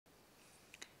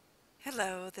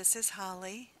Hello, this is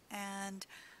Holly, and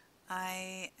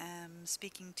I am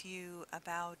speaking to you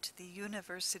about the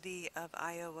University of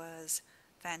Iowa's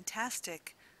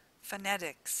fantastic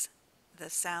Phonetics, the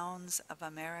Sounds of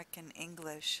American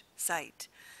English site.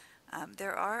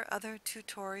 There are other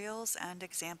tutorials and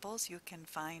examples you can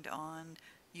find on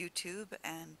YouTube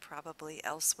and probably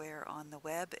elsewhere on the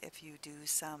web if you do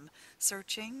some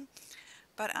searching,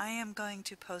 but I am going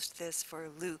to post this for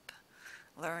Loop,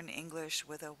 Learn English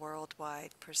with a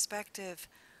Worldwide Perspective,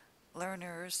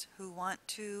 learners who want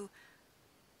to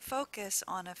focus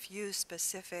on a few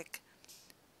specific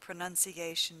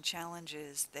pronunciation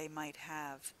challenges they might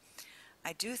have.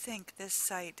 I do think this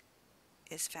site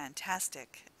is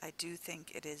fantastic. I do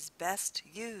think it is best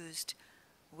used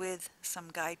with some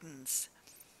guidance.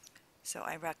 So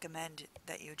I recommend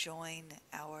that you join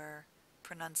our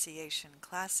pronunciation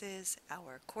classes,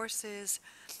 our courses,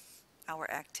 our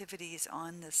activities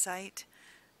on the site,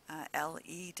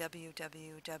 lewwp.com.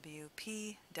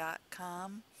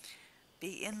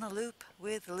 Be in the loop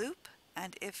with Loop,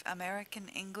 and if American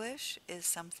English is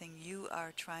something you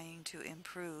are trying to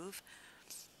improve,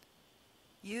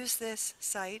 use this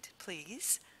site,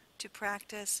 please, to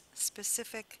practice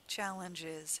specific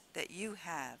challenges that you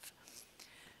have.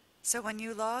 So when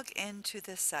you log into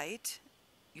the site,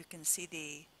 you can see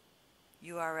the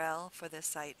URL for the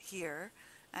site here,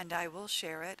 and I will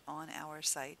share it on our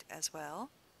site as well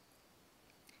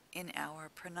in our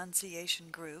pronunciation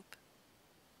group.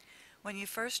 When you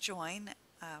first join,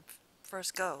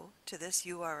 first go to this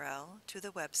URL to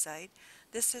the website,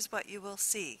 this is what you will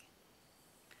see.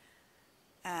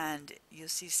 And you'll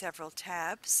see several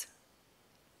tabs,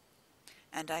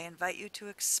 and I invite you to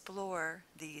explore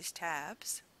these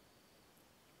tabs.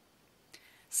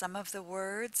 Some of the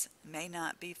words may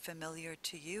not be familiar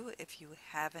to you if you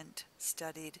haven't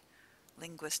studied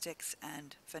linguistics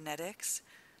and phonetics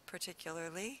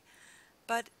particularly,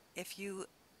 but if you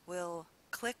will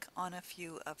click on a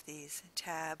few of these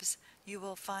tabs, you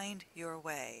will find your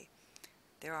way.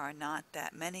 There are not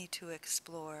that many to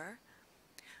explore.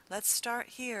 Let's start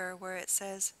here where it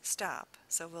says stop.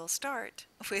 So we'll start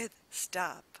with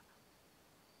stop.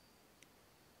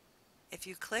 If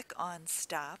you click on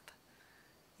stop,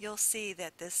 you'll see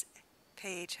that this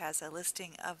page has a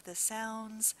listing of the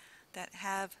sounds that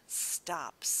have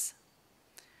stops.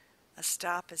 A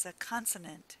stop is a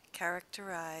consonant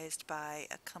characterized by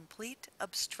a complete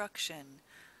obstruction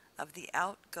of the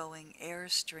outgoing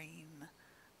airstream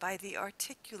by the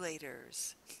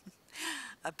articulators,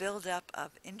 a buildup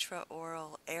of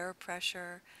intraoral air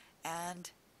pressure,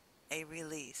 and a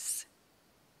release.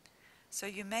 So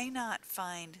you may not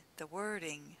find the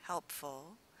wording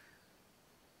helpful,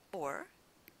 or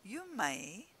you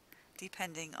may,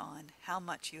 depending on how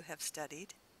much you have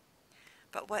studied.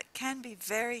 But what can be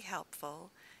very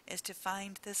helpful is to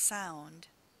find the sound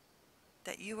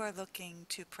that you are looking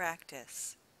to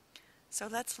practice. So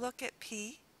let's look at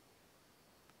P.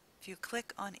 If you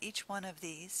click on each one of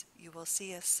these, you will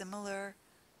see a similar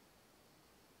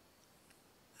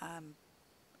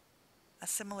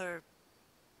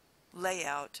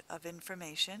layout of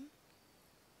information.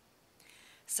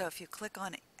 So if you click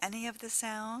on any of the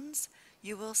sounds,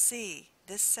 you will see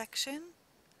this section,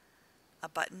 a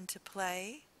button to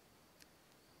play.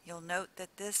 You'll note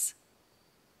that this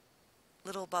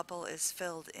little bubble is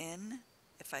filled in.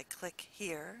 If I click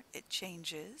here, it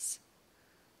changes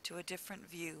to a different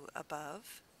view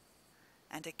above.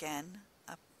 And again,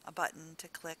 a button to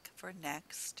click for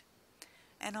next.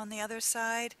 And on the other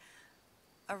side,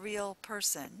 a real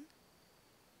person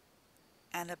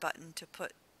and a button to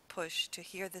push to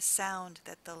hear the sound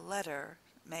that the letter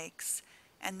makes,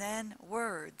 and then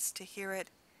words to hear it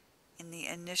in the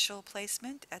initial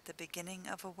placement at the beginning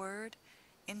of a word,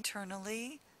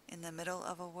 internally in the middle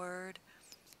of a word,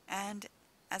 and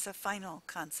as a final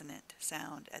consonant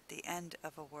sound at the end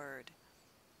of a word.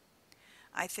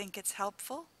 I think it's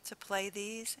helpful to play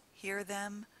these, hear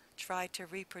them, try to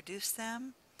reproduce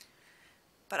them,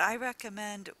 but I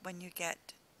recommend when you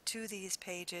get to these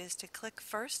pages to click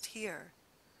first here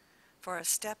for a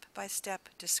step-by-step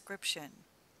description.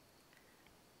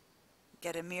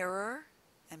 Get a mirror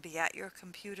and be at your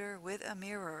computer with a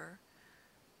mirror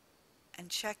and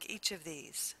check each of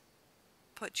these.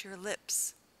 Put your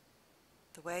lips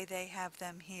the way they have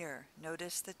them here.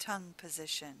 Notice the tongue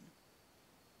position.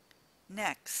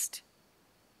 Next,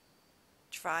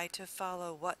 try to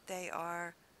follow what they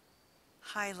are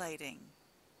highlighting.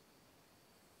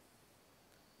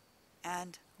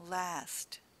 And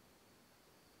last,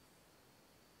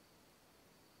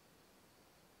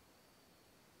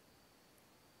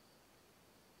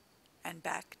 and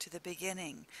back to the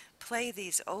beginning. Play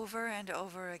these over and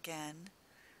over again.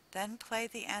 Then play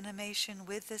the animation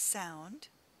with the sound.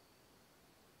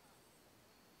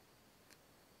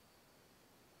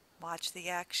 Watch the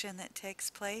action that takes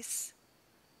place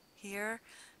here.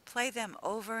 Play them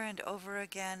over and over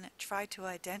again. Try to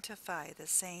identify the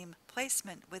same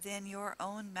placement within your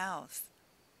own mouth.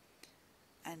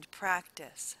 And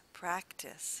practice,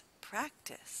 practice,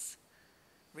 practice.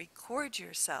 Record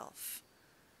yourself.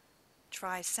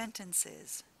 Try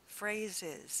sentences,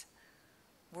 phrases,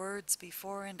 words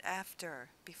before and after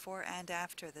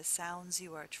the sounds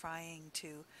you are trying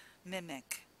to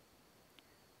mimic.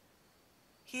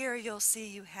 Here you'll see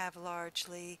you have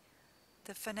largely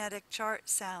the phonetic chart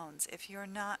sounds. If you're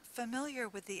not familiar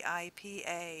with the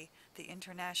IPA, the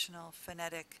International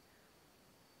Phonetic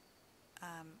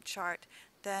Chart,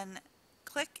 then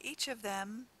click each of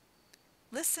them,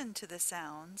 listen to the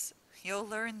sounds, you'll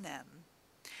learn them.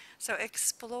 So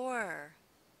explore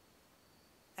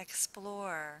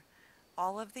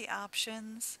all of the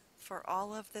options for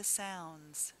all of the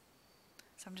sounds.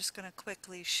 So I'm just going to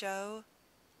quickly show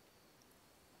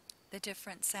the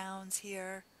different sounds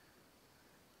here.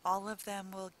 All of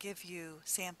them will give you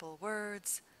sample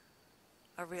words,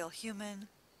 a real human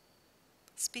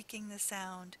speaking the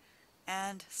sound,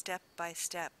 and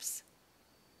step-by-steps.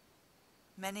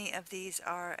 Many of these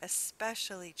are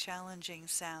especially challenging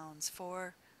sounds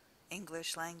for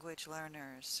English language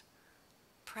learners.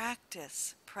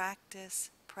 Practice, practice,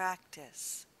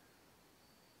 practice.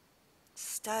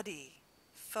 Study,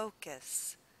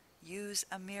 focus, use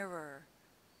a mirror,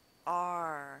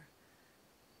 R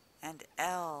and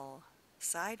L,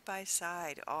 side by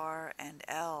side, R and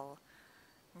L.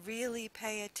 Really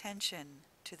pay attention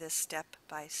to the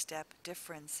step-by-step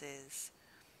differences.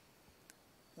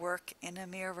 Work in a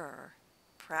mirror.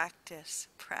 Practice,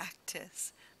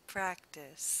 practice,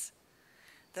 practice.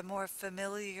 The more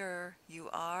familiar you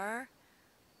are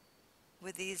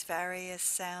with these various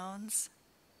sounds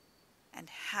and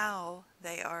how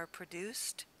they are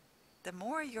produced, the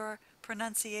more your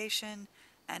pronunciation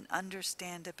and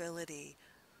understandability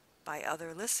by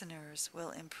other listeners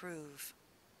will improve.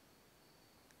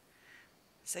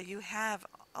 So you have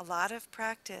a lot of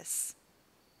practice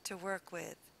to work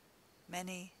with,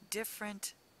 many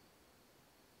different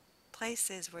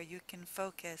places where you can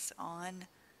focus on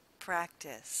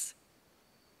practice.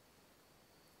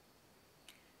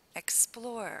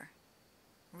 Explore.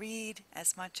 Read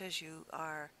as much as you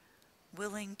are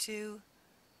willing to.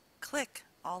 Click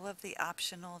all of the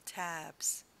optional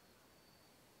tabs.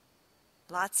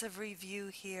 Lots of review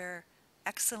here,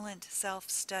 excellent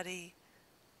self-study,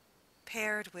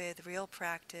 paired with real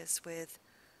practice with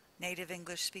native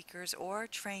English speakers or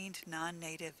trained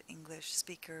non-native English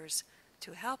speakers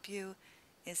to help you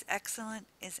is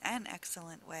an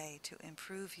excellent way to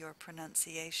improve your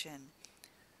pronunciation.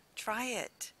 Try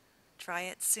it. Try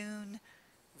it soon.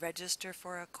 Register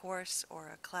for a course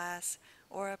or a class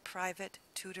or a private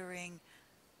tutoring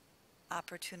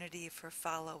opportunity for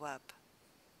follow-up.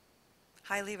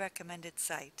 Highly recommended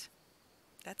site.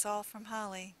 That's all from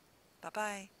Holly.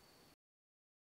 Bye-bye.